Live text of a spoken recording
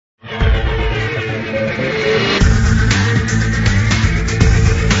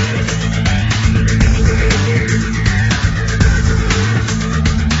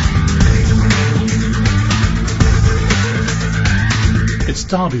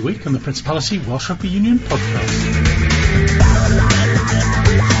Derby Week and the Principality Welsh Rugby Union podcast.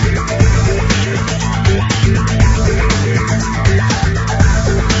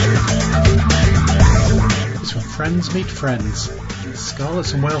 It's when friends meet friends.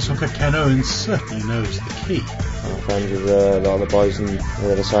 Scarlets and Wales hooker Ken Owens certainly knows the key. I'm friends with a lot of the boys on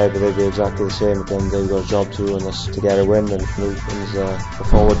the other side, but they'd be exactly the same. At the end, they've got a job to, and that's to get a win. And wins the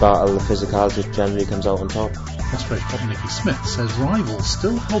forward battle, the physicality generally comes out on top. Osprey captain Nicky Smith says rivals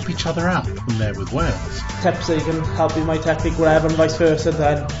still help each other out when they're with Wales. Tips that you can help you might help whatever, and vice versa.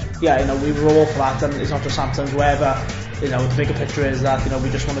 Then, we were all for that, and it's not just sometimes wherever. The bigger picture is that we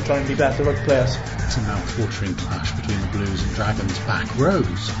just want to try and be better rugby players. It's a mouth-watering clash between the Blues and Dragons back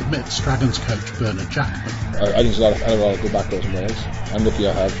rows, admits Dragons coach Bernard Jackman. I think there's a lot of good back rows in Wales. I'm lucky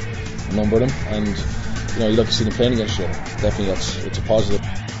I have a number of them, and you love to see them playing against each other. Definitely, it's a positive.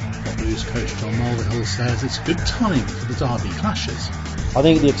 Blues coach John Mulvihill says it's a good time for the Derby clashes. I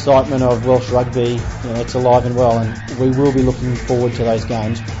think the excitement of Welsh rugby, it's alive and well, and we will be looking forward to those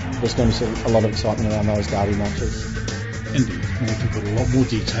games. There's going to be a lot of excitement around those Derby matches. Indeed, and we can put a lot more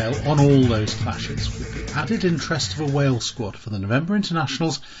detail on all those clashes with the added interest of a Wales squad for the November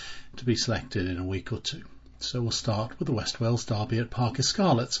internationals to be selected in a week or two. So we'll start with the West Wales derby at Parc y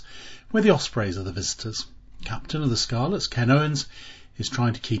Scarlets, where the Ospreys are the visitors. Captain of the Scarlets, Ken Owens, is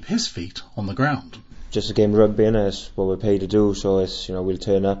trying to keep his feet on the ground. Just a game of rugby, and it's what we're paid to do, so it's we'll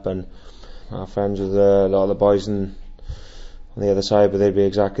turn up, and our friends with a lot of the boys on the other side, but they'd be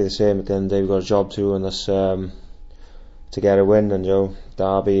exactly the same. At the end, they've got a job to, and that's to get a win. And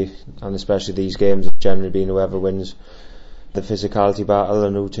Derby, and especially these games, generally being whoever wins the physicality battle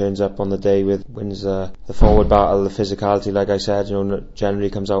and who turns up on the day wins the forward battle. The physicality, like I said, generally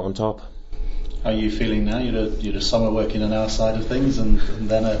comes out on top. How are you feeling now? You had a summer working on our side of things, and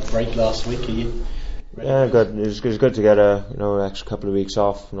then a break last week. Are you ready? Yeah, good. It was good to get an extra couple of weeks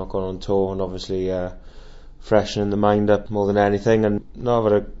off, not going on tour, and obviously freshening the mind up more than anything. And I've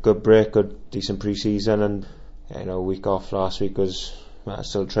had a good break, good decent pre-season, and a week off last week was I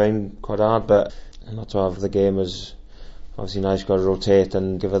still trained quite hard, but not to have the game was obviously nice. Got to rotate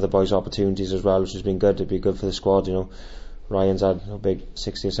and give other boys opportunities as well, which has been good. It'd be good for the squad. Ryan's had a big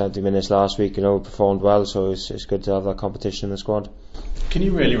 60 or 70 minutes last week, performed well, so it's good to have that competition in the squad. Can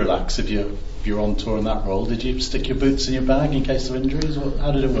you really relax if you're on tour in that role? Did you stick your boots in your bag in case of injuries?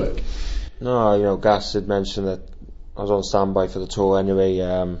 How did it work? No, Gas had mentioned that I was on standby for the tour anyway.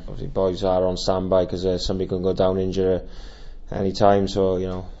 Obviously boys are on standby because somebody can go down injured any time, so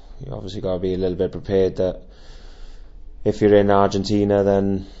you obviously got to be a little bit prepared that if you're in Argentina,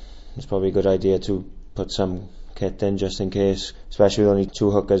 then it's probably a good idea to put some kit in just in case, especially with only two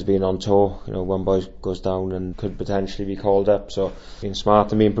hookers being on tour. One boy goes down and could potentially be called up, so being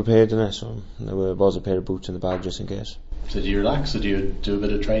smart and being prepared in it. So there was a pair of boots in the bag just in case. So do you relax, or do you do a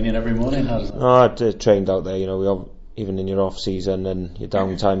bit of training every morning? How does that? No, I trained out there. Even in your off season and your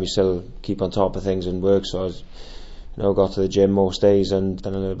downtime, you still keep on top of things and work. So I got to the gym most days and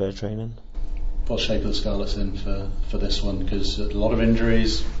done a little bit of training. What shape are the Scarlets in for this one? Because a lot of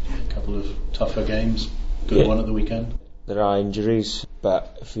injuries, a couple of tougher games. Good one at the weekend. There are injuries,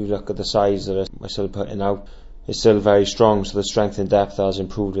 but if you look at the size that we're still putting out, it's still very strong. So the strength and depth has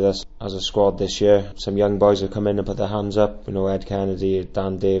improved with us as a squad this year. Some young boys have come in and put their hands up. Ed Kennedy,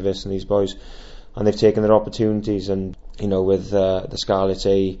 Dan Davis, and these boys, and they've taken their opportunities. And with the Scarlets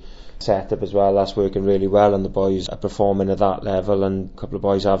A setup as well, that's working really well, and the boys are performing at that level. And a couple of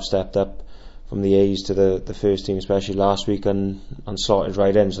boys have stepped up from the A's to the first team, especially last week, and slotted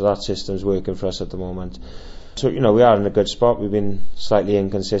right in. So that system's working for us at the moment. So we are in a good spot. We've been slightly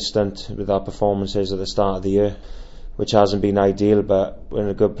inconsistent with our performances at the start of the year, which hasn't been ideal, but we're in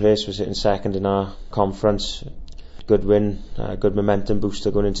a good place. We're sitting second in our conference. Good win, good momentum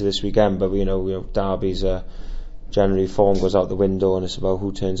booster going into this weekend. But Derby's generally form goes out the window, and it's about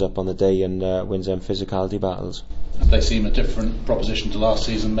who turns up on the day and wins them physicality battles. They seem a different proposition to last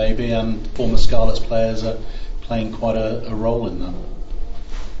season maybe, and former Scarlets players are playing quite a role in that.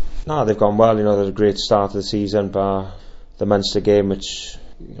 No, they've gone well. They had a great start of the season, but the Munster game, which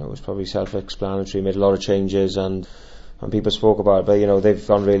was probably self-explanatory, made a lot of changes, and people spoke about it, but they've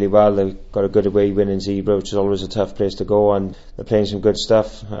gone really well. They've got a good away win in Zebra, which is always a tough place to go, and they're playing some good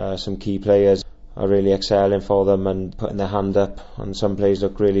stuff. Some key players are really excelling for them and putting their hand up, and some players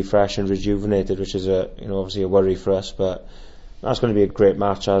look really fresh and rejuvenated, which is obviously a worry for us. But that's going to be a great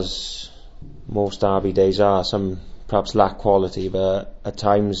match, as most Derby days are. Some perhaps lack quality, but at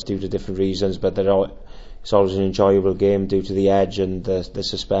times due to different reasons, but it's always an enjoyable game due to the edge and the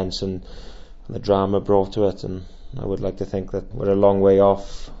suspense and the drama brought to it. And I would like to think that we're a long way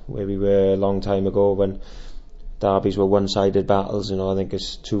off where we were a long time ago when derbies were one-sided battles. I think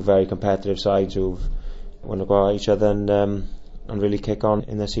it's two very competitive sides who want to go at each other and really kick on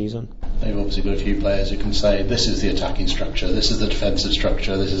in their season. They've obviously got a few players who can say, this is the attacking structure, this is the defensive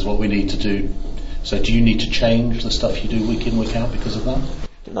structure, this is what we need to do. So do you need to change the stuff you do week in, week out because of that?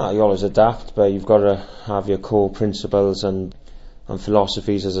 No, you always adapt, but you've got to have your core principles and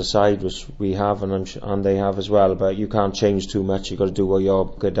philosophies as a side, which we have and they have as well. But you can't change too much. You've got to do what you're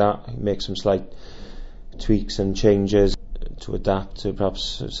good at. Make some slight tweaks and changes to adapt to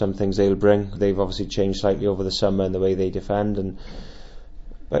perhaps some things they'll bring. They've obviously changed slightly over the summer in the way they defend,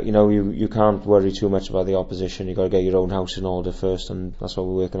 but you can't worry too much about the opposition. You've got to get your own house in order first, and that's what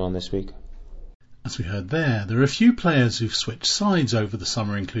we're working on this week. As we heard there are a few players who've switched sides over the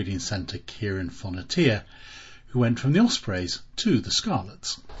summer, including centre Kieran Fonatia, who went from the Ospreys to the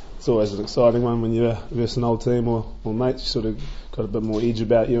Scarlets. It's always an exciting one when you're versus an old team or mates. You sort of got a bit more edge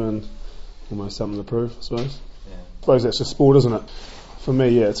about you and almost something to prove, I suppose. Yeah. I suppose that's just sport, isn't it? For me,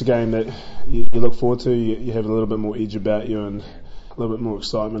 yeah, it's a game that you look forward to. You have a little bit more edge about you and a little bit more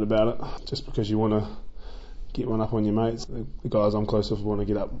excitement about it, just because you want to get one up on your mates. The guys I'm close with want to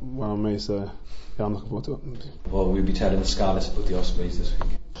get up one on me, so yeah, I'm looking forward to it. Well, we'll be telling the Scarlets about the Ospreys this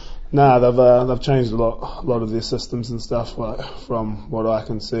week. No, they've changed a lot of their systems and stuff, like, from what I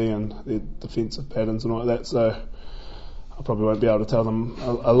can see, and their defensive patterns and all like that. So I probably won't be able to tell them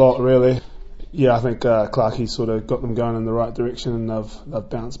a lot, really. Yeah, I think Clarkey sort of got them going in the right direction, and they've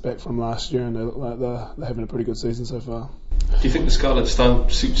bounced back from last year, and they look like they're having a pretty good season so far. Do you think the Scarlet style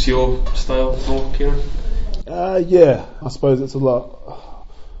suits your style more, Kieran? Yeah, I suppose it's a lot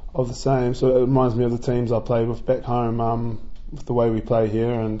of the same. So it reminds me of the teams I played with back home, with the way we play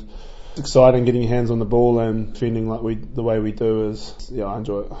here, and it's exciting getting your hands on the ball and defending the way we do. I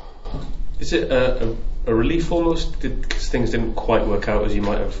enjoy it. Is it a relief almost, because things didn't quite work out as you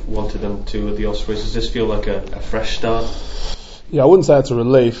might have wanted them to with the Ospreys? Does this feel like a fresh start? Yeah, I wouldn't say it's a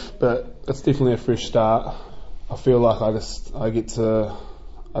relief, but it's definitely a fresh start. I feel like I get to,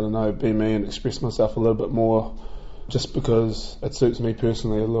 be me and express myself a little bit more, just because it suits me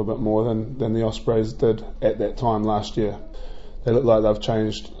personally a little bit more than the Ospreys did at that time last year. They look like they've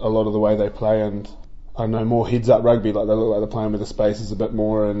changed a lot of the way they play, and I know, more heads up rugby. Like, they look like they're playing with the spaces a bit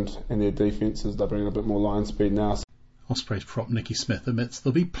more, and their defences, they're bringing a bit more line speed now. Ospreys prop Nicky Smith admits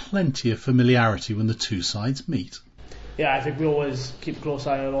there'll be plenty of familiarity when the two sides meet. Yeah, I think we always keep a close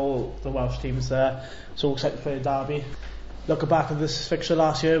eye on all the Welsh teams there. So excited for the derby. Looking back at this fixture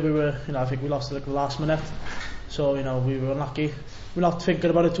last year, I think we lost it at the last minute. So, we were unlucky. We're not thinking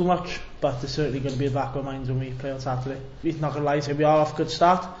about it too much, but it's certainly going to be in the back of our minds when we play on Saturday. We're not going to lie, say we are off a good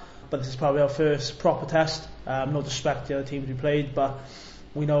start, but this is probably our first proper test. No disrespect to the other teams we played, but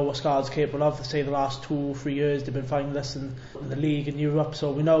we know what Scarlet's capable of. Say the last 2 or 3 years they've been finalists in the league in Europe,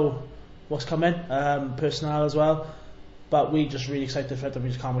 so we know what's coming, personnel as well. But we're just really excited for it, and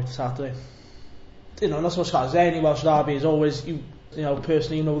we just can't wait to Saturday. Not so much Scarlets. Any Welsh derby is always,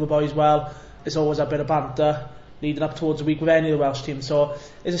 personally, the boys well. It's always a bit of banter leading up towards the week with any of the Welsh teams. So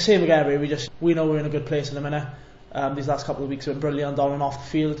it's the same again, really. We know we're in a good place in a minute. These last couple of weeks have been brilliant on and off the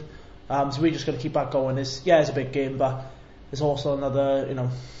field. So we're just going to keep that going. It's a big game, but it's also another,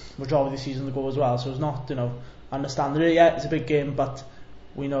 majority of the season to go as well. So it's not, understanding it yet. It's a big game, but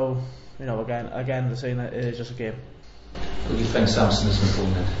we know, again, the saying that it is just a game. Who do you think Samson is an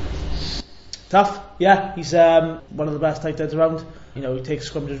opponent? Tough, yeah. He's one of the best tight ends around. He takes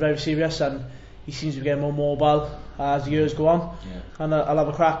scrummages very serious, and he seems to be getting more mobile as the years go on. Yeah. And I'll have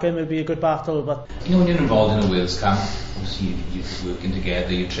a crack in. It'll be a good battle. But when you're involved in a Wales camp, obviously you're working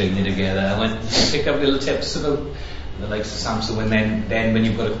together, you're training together, and when you pick up little tips about the likes of Samson, and then when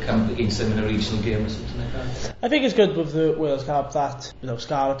you've got to come against them in a regional game or something like that. I think it's good with the Wales camp that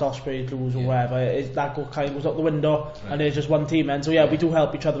Scarlet, Osprey, Blues, or whatever, that goes out the window, right. And it's just one team. And so we do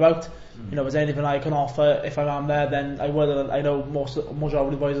help each other out. If there's anything I can offer, if I'm there, then I will. I know majority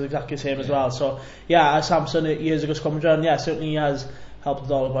of the boys are exactly the same as well. So as Samson years ago scrummager, and certainly he has helped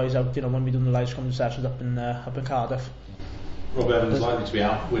all the boys out. When we do the live scrummage sessions up in Cardiff. Rob Evans is likely to be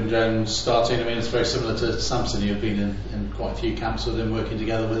out. Wyn Jones starting. It's very similar to Samson. You've been in quite a few camps with him, working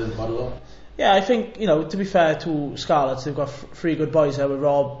together with him quite a lot. Yeah, I think, to be fair to Scarlets, they've got 3 good boys there with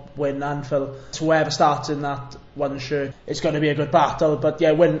Rob, Wyn and Phil. So whoever starts in that one shirt, it's going to be a good battle. But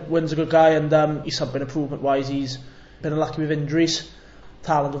Wyn's a good guy, and he's something improvement-wise. He's been unlucky with injuries.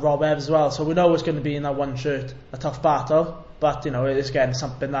 Talent of Rob Evans as well. So we know it's going to be in that one shirt a tough battle. But, it's again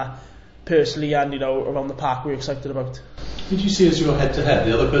something that personally and, around the park we're excited about. Who do you see as your head-to-head?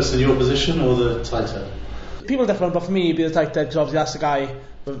 The other person in your position or the tight head? People are different, but for me, he'd be the tight head because obviously that's the guy,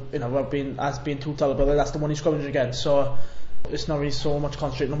 being too tall, but that's the one he's scrummaging against. So It's not really so much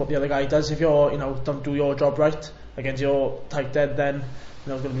concentrating on what the other guy does. If you're, don't do your job right against your tight end, then it's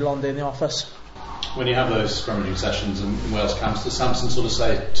going to be a long day in the office. When you have those scrummaging sessions in Wales camps, does Samson sort of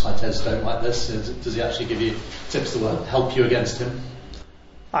say tight ends don't like this? Does he actually give you tips that will help you against him?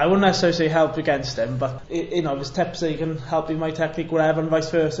 I wouldn't necessarily say help against him, but if there's tips that you can help with my technique, whatever, and vice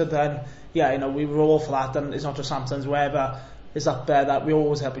versa, then we were all for that. And it's not just Samson's, wherever is up there, that we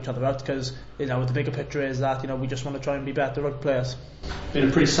always help each other out, because the bigger picture is that we just want to try and be better rugby players. Been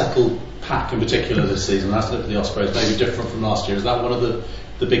a pretty settled pack in particular this season. That's looked at the Ospreys, maybe different from last year. Is that one of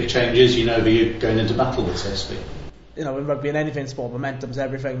the big changes? Who you're going into battle with, so to speak? In rugby and anything sport, momentum's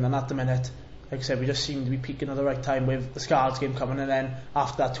everything, and at the minute, like I said, we just seem to be peaking at the right time with the Scarlets game coming, and then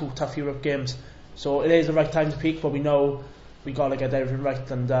after that 2 tough Europe games. So it is the right time to peak, but we know we got to get everything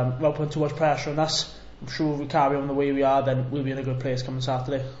right, and without putting too much pressure on us, I'm sure if we carry on the way we are, then we'll be in a good place coming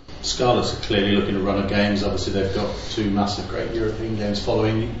Saturday. Scarlets are clearly looking to run of games. Obviously they've got 2 massive great European games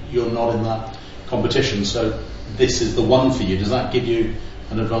following. You're not in that competition, so this is the one for you. Does that give you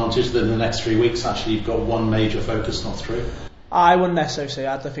an advantage that in the next 3 weeks actually you've got one major focus, not 3? I wouldn't necessarily say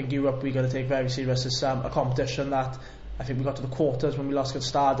that. I think Europe we're going to take very serious. It's a competition that I think we got to the quarters when we lost against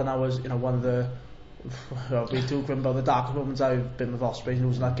Stade, and I was one of the be too grim about the darkest moments I've been with Ospreys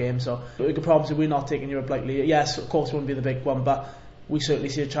losing that game. So we can promise you we're not taking Europe lightly. Yes, of course it won't be the big one, but we certainly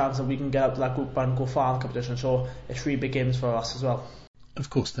see a chance that we can get out to that group and go far in the competition. So it's 3 big games for us as well.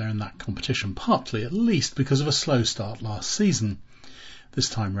 Of course they're in that competition partly at least because of a slow start last season. This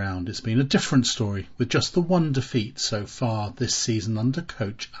time round it's been a different story, with just the 1 defeat so far this season under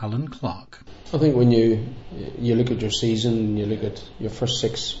coach Alan Clark. I think when you look at your season, you look at your first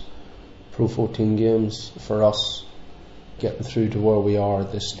 6 Pro 14 games, for us getting through to where we are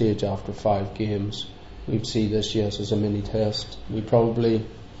at this stage after 5 games, we'd see this as a mini test. We probably,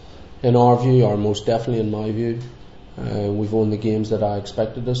 in our view, or most definitely in my view, we've won the games that I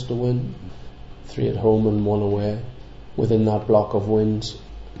expected us to win, 3 at home and 1 away, within that block of wins.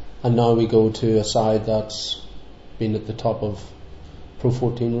 And now we go to a side that's been at the top of Pro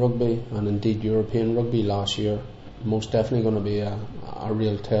 14 rugby and indeed European rugby last year. Most definitely going to be a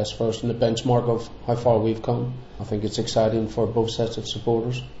real test for us and the benchmark of how far we've come. I think it's exciting for both sets of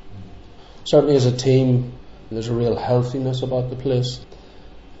supporters. Certainly as a team, there's a real healthiness about the place.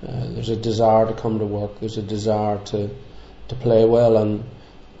 There's a desire to come to work, there's a desire to play well, and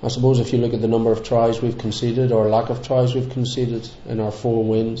I suppose if you look at the number of tries we've conceded or lack of tries we've conceded in our 4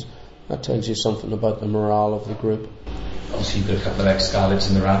 wins, that tells you something about the morale of the group. Obviously you've got a couple of ex-Scarlets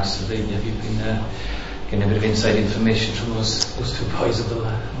in the ranks. Have you been getting a bit of inside information from those 2 boys of the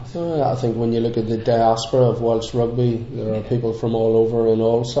land? I think when you look at the diaspora of Welsh rugby, there are people from all over in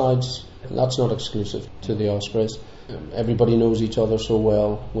all sides. That's not exclusive to the Ospreys. Everybody knows each other so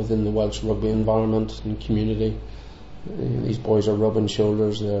well within the Welsh rugby environment and community. These boys are rubbing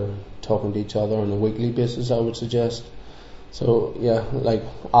shoulders, they're talking to each other on a weekly basis, I would suggest. So like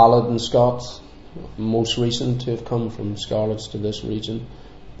Aled and Scott, most recent to have come from Scarlets to this region,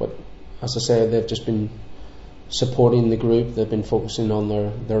 but as I say, they've just been supporting the group. They've been focusing on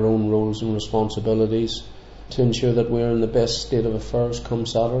their own roles and responsibilities to ensure that we're in the best state of affairs come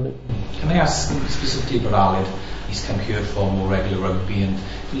Saturday. Can I ask specifically about Aled? He's come here for more regular rugby, and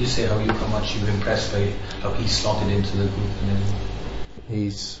can you say how much you were impressed by how he slotted into the group?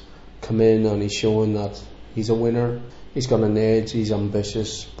 He's come in and he's showing that he's a winner. He's got an edge, he's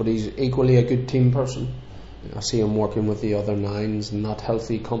ambitious, but he's equally a good team person. I see him working with the other 9s, and that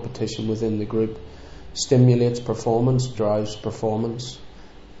healthy competition within the group stimulates performance, drives performance.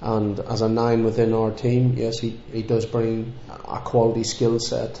 And as a 9 within our team, yes, he does bring a quality skill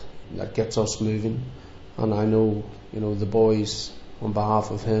set that gets us moving. And I know, the boys on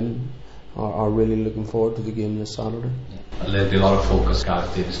behalf of him are really looking forward to the game this Saturday. Yeah. There'll be a lot of focus.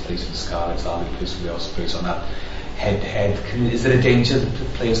 Gareth Davis plays for the Scarlets, Ali plays for the Ospreys on that head-to-head. Is there a danger that the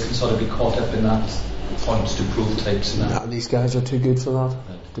players can sort of be caught up in that points to prove types? These guys are too good for that,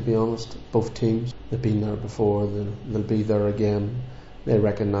 to be honest. Both teams, they've been there before, they'll be there again. They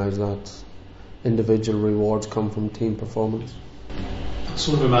recognise that individual rewards come from team performance. I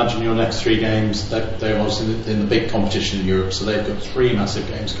sort of imagine your next 3 games, they're obviously in the big competition in Europe, so they've got 3 massive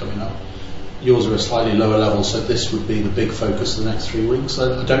games coming up. Yours are a slightly lower level, so this would be the big focus of the next 3 weeks.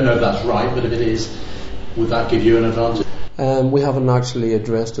 I don't know if that's right, but if it is, would that give you an advantage? We haven't actually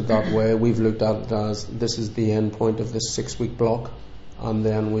addressed it that way. We've looked at it as this is the end point of this 6-week block, and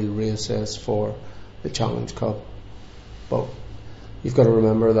then we'll reassess for the Challenge Cup. But you've got to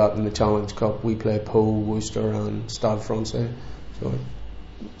remember that in the Challenge Cup we play Pau, Worcester and Stade Francais. So,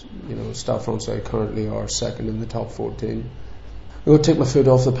 Stade Francais currently are second in the top 14. I would take my foot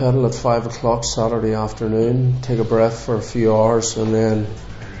off the pedal at 5 o'clock Saturday afternoon, take a breath for a few hours, and then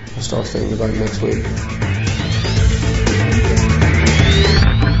I'll start thinking about next week.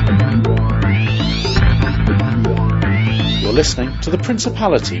 You're listening to the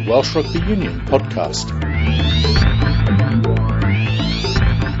Principality Welsh Rugby Union podcast.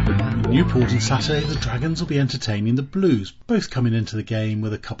 In Newport on Saturday, the Dragons will be entertaining the Blues, both coming into the game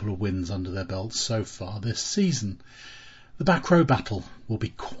with a couple of wins under their belts so far this season. The back row battle will be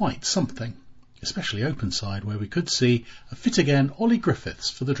quite something, especially open side, where we could see a fit again Ollie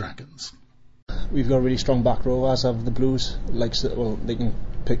Griffiths for the Dragons. We've got a really strong back row, as have the Blues. They can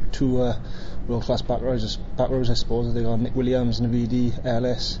pick two world class back rows, I suppose. They got Nick Williams, Navidi,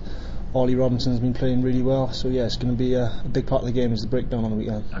 Ellis. Ollie Robinson's been playing really well, so yeah, it's going to be a big part of the game is the breakdown on the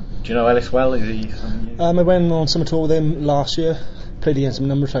weekend. Do you know Ellis well? Is he? I went on summer tour with him last year, played against him a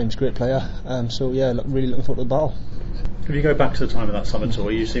number of times, great player. So yeah, really looking forward to the battle. If you go back to the time of that summer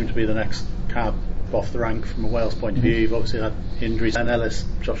tour, you seem to be the next cab off the rank from a Wales point of view. You've obviously had injuries, and Ellis,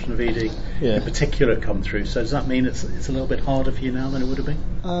 Josh Navidi in particular come through. So does that mean it's a little bit harder for you now than it would have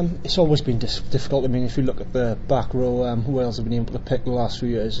been? It's always been difficult. I mean, if you look at the back row, Wales have been able to pick the last few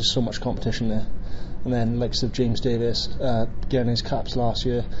years. There's so much competition there, and then likes of James Davis getting his caps last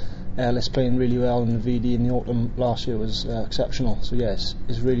year. Ellis playing really well, and Navidi in the autumn last year was exceptional. So yes,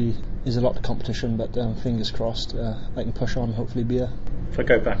 is a lot of competition, but fingers crossed I can push on and hopefully be a. If I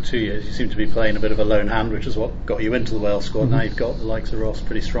go back 2 years, you seem to be playing a bit of a lone hand, which is what got you into the Wales squad. Now you've got the likes of Ross,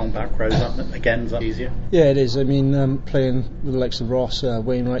 pretty strong back rows. Is that easier? Yeah, it is. I mean, playing with the likes of Ross,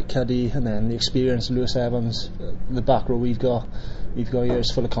 Wainwright, Cuddy, and then the experience of Lewis Evans, the back row we've got here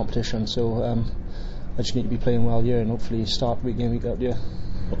is full of competition. So I just need to be playing well here and hopefully start week in, week out here.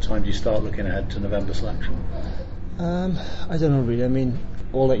 What time do you start looking ahead to November selection? I don't know really. I mean,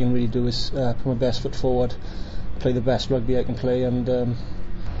 all I can really do is put my best foot forward, play the best rugby I can play, and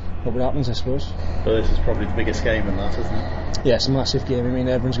hope it happens, I suppose. But this is probably the biggest game in that, isn't it? Yeah, it's a massive game. I mean,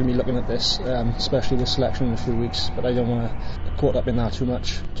 everyone's going to be looking at this, especially the selection in a few weeks, but I don't want to get caught up in that too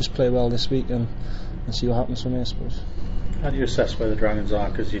much. Just play well this week and see what happens from there, I suppose. How do you assess where the Dragons are?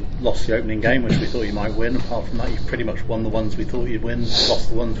 Because you lost the opening game, which we thought you might win. Apart from that, you've pretty much won the ones we thought you'd win, lost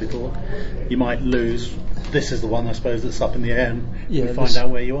the ones we thought you might lose. This is the one, I suppose, that's up in the air, and we find out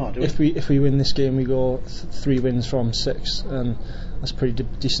where you are, do we? If we win this game, we go 3 wins from 6, and that's a pretty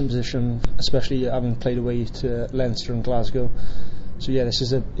decent position, especially having played away to Leinster and Glasgow. So yeah, this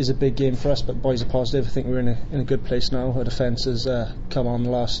is a big game for us, but boys are positive. I think we're in a good place now. Our defence has come on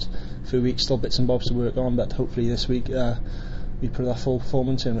the last few weeks, still bits and bobs to work on, but hopefully this week we put our full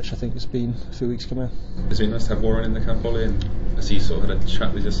performance in, which I think has been a few weeks coming. It's been nice to have Warren in the camp, Ollie, and has he sort of had a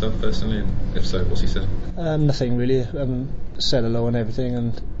chat with yourself personally, and if so, what's he said? Nothing really. Said hello and everything,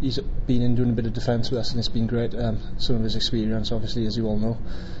 and he's been in doing a bit of defence with us, and it's been great. Some of his experience, obviously, as you all know.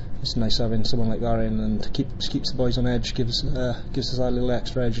 It's nice having someone like that in, and keeps the boys on edge, gives us that little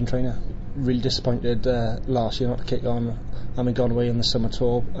extra edge in training. Really disappointed last year not to kick on. Having gone away on the summer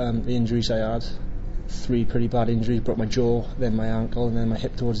tour, the injuries I had, 3 pretty bad injuries, broke my jaw, then my ankle, and then my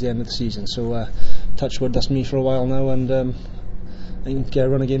hip towards the end of the season. So touch wood, that's me for a while now, and I can get a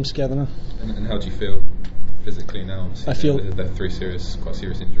run of games together now. And how do you feel physically now? I feel they're 3 quite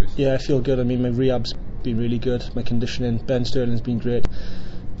serious injuries. Yeah, I feel good. I mean, my rehab's been really good. My conditioning, Ben Sterling's been great.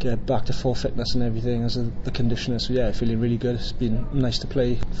 Get back to full fitness and everything as the conditioner. So yeah, feeling really good. It's been nice to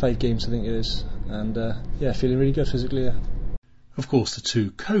play 5 games, I think it is, and feeling really good physically. Yeah. Of course, the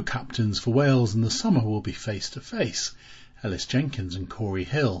 2 co-captains for Wales in the summer will be face to face, Ellis Jenkins and Corey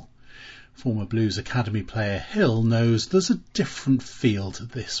Hill. Former Blues Academy player Hill knows there's a different feel to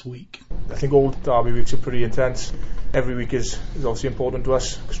this week. I think all derby weeks are pretty intense. Every week is obviously important to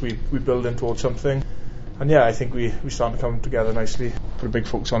us because we build in towards something. And yeah, I think we're starting to come together nicely. Put a big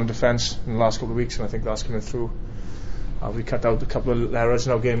focus on defence in the last couple of weeks, and I think that's coming through. We cut out a couple of errors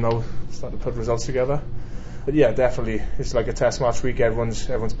in our game now, starting to put results together. But yeah, definitely, it's like a test match week. Everyone's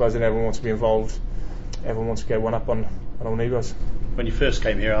buzzing, everyone wants to be involved, everyone wants to get one up on our neighbours. When you first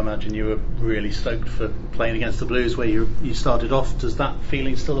came here, I imagine you were really stoked for playing against the Blues where you started off. Does that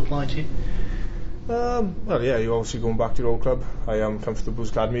feeling still apply to you? Well, yeah, you're obviously going back to your old club. I come from the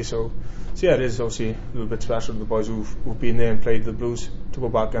Blues Academy, so yeah, it is obviously a little bit special to the boys who've been there and played the Blues to go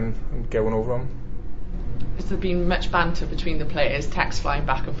back and get one over them. Has there been much banter between the players, texts flying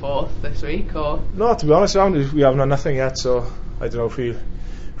back and forth this week, or? No, to be honest, we haven't done nothing yet, so I don't know if we'll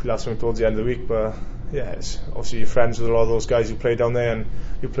have something towards the end of the week, but yeah, it's obviously you're friends with a lot of those guys who play down there, and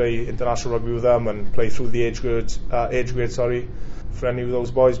you play international rugby with them and play through the age grade, friendly with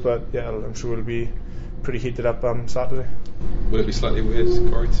those boys, but yeah, I'm sure it'll be pretty heated up Saturday. Will it be slightly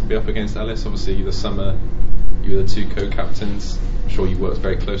weird, Corey, to be up against Ellis? Obviously, the summer you were the 2 co-captains. sure you worked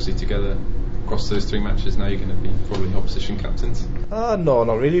very closely together across those 3 matches. Now you're going to be probably opposition captains. No,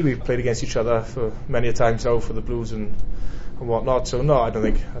 not really. We've played against each other for many a times now for the Blues and whatnot. So no, I don't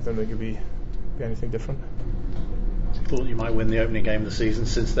think it'd be anything different. Thought you might win the opening game of the season.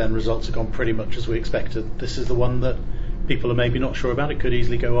 Since then, results have gone pretty much as we expected. This is the one that people are maybe not sure about. It could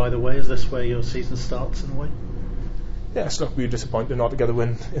easily go either way. Is this where your season starts in a way? Yes, look, we were disappointed not to get a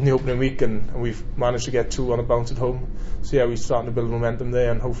win in the opening week, and we've managed to get 2 on a bounce at home. So yeah, we're starting to build momentum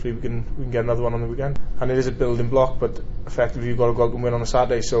there, and hopefully we can get another one on the weekend. And it is a building block, but effectively you've got to go out and win on a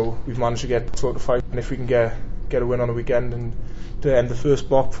Saturday. So we've managed to get 2 out of 5, and if we can get a win on a weekend and to end the first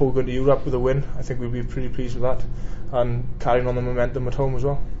block before going to Europe with a win, I think we'll be pretty pleased with that, and carrying on the momentum at home as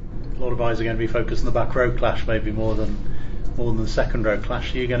well. A lot of eyes are going to be focused on the back row clash, maybe more than the second row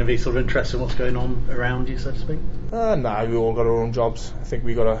clash. Are you going to be sort of interested in what's going on around you, so to speak? Nah, we all got our own jobs. I think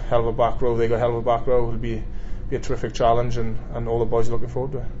we got a hell of a back row, they got a hell of a back row. It'll be a terrific challenge, and all the boys are looking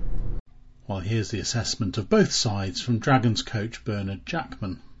forward to it. Well, here's the assessment of both sides from Dragons coach Bernard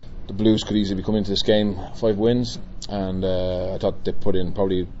Jackman. The Blues could easily come into this game 5 wins, and I thought they put in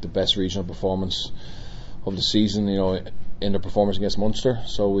probably the best regional performance of the season, in their performance against Munster,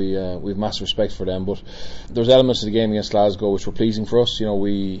 so we have massive respect for them. But there was elements of the game against Glasgow which were pleasing for us.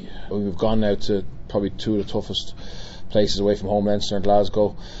 We've gone now to probably 2 of the toughest places away from home, Leinster and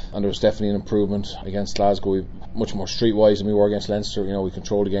Glasgow, and there was definitely an improvement against Glasgow. We much more streetwise than we were against Leinster. We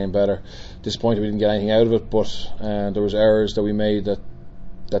controlled the game better. Disappointed we didn't get anything out of it, but there was errors that we made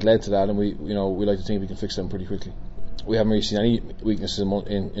that led to that, and we like to think we can fix them pretty quickly. We haven't really seen any weaknesses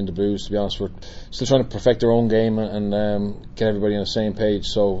in the Blues, to be honest. We're still trying to perfect our own game and get everybody on the same page,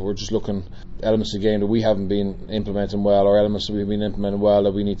 so we're just looking at elements of the game that we haven't been implementing well, or elements that we've been implementing well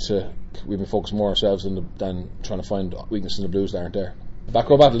that we've been focusing more ourselves than trying to find weaknesses in the Blues that aren't there. The back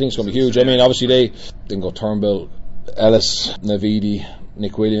row battle, I think, is going to be huge. I mean, obviously they can go Turnbull, Ellis, Navidi,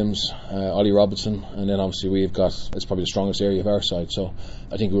 Nick Williams, Ollie Robinson, and then obviously it's probably the strongest area of our side, so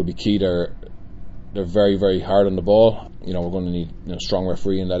I think it will be key. They're very, very hard on the ball. We're going to need a strong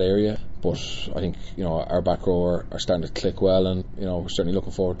referee in that area. But I think our back row are starting to click well, and we're certainly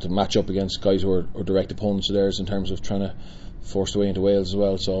looking forward to match up against guys who are direct opponents of theirs in terms of trying to force their way into Wales as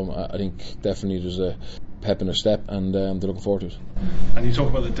well. So I think definitely there's a pep in their step, and they're looking forward to it. And you talk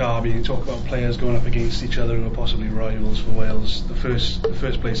about the derby, you talk about players going up against each other who are possibly rivals for Wales. The first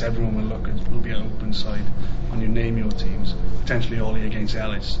place everyone will look at will be an open side when you name your teams, potentially Ollie against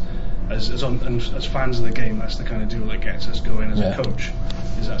Ellis. As fans of the game, that's the kind of deal that gets us going. As a coach,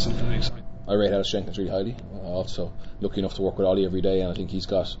 is that something that excites? I rate Ellis Jenkins really highly. Also lucky enough to work with Ollie every day, and I think he's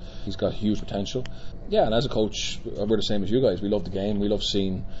got huge potential. Yeah, and as a coach, we're the same as you guys. We love the game. We love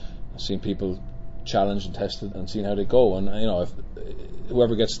seeing people challenged and tested and seeing how they go. And if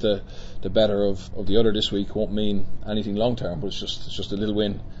whoever gets the better of the other this week won't mean anything long term, but it's just a little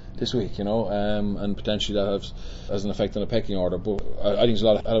win this week, and potentially that has an effect on the pecking order. But I think there's a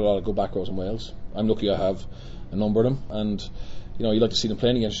lot of good back rows in Wales. I'm lucky I have a number of them, and you like to see them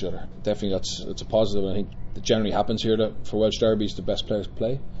playing against each other. Definitely that's a positive, and I think it generally happens here that for Welsh derbies the best players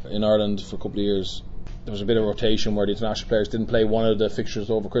play. In Ireland for a couple of years there was a bit of rotation where the international players didn't play one of the fixtures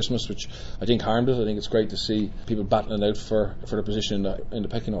over Christmas, which I think harmed it. I think it's great to see people battling out for their position in the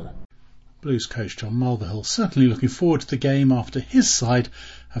pecking order. Blues coach John Mulvihill certainly looking forward to the game after his side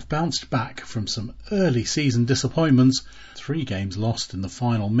have bounced back from some early season disappointments. 3 games lost in the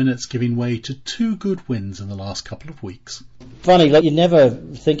final minutes, giving way to 2 good wins in the last couple of weeks. Funny, you never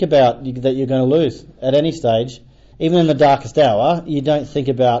think about that you're going to lose at any stage. Even in the darkest hour, you don't think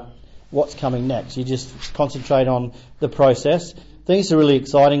about what's coming next. You just concentrate on the process. I think it's a really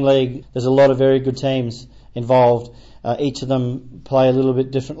exciting league. There's a lot of very good teams involved. Each of them play a little bit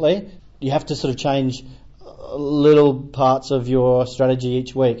differently. You have to sort of change little parts of your strategy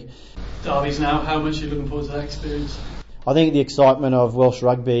each week. Derbies now, how much are you looking forward to that experience? I think the excitement of Welsh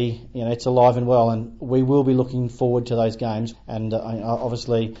rugby, it's alive and well, and we will be looking forward to those games. And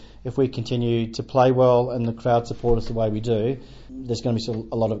obviously, if we continue to play well and the crowd support us the way we do, there's going to be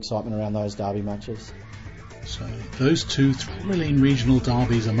a lot of excitement around those derby matches. So those 2 thrilling regional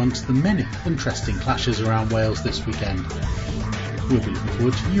derbies amongst the many interesting clashes around Wales this weekend. We'll be looking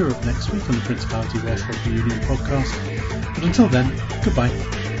forward to Europe next week on the Principality Welsh Rugby Union podcast. But until then,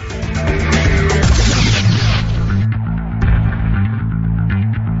 goodbye.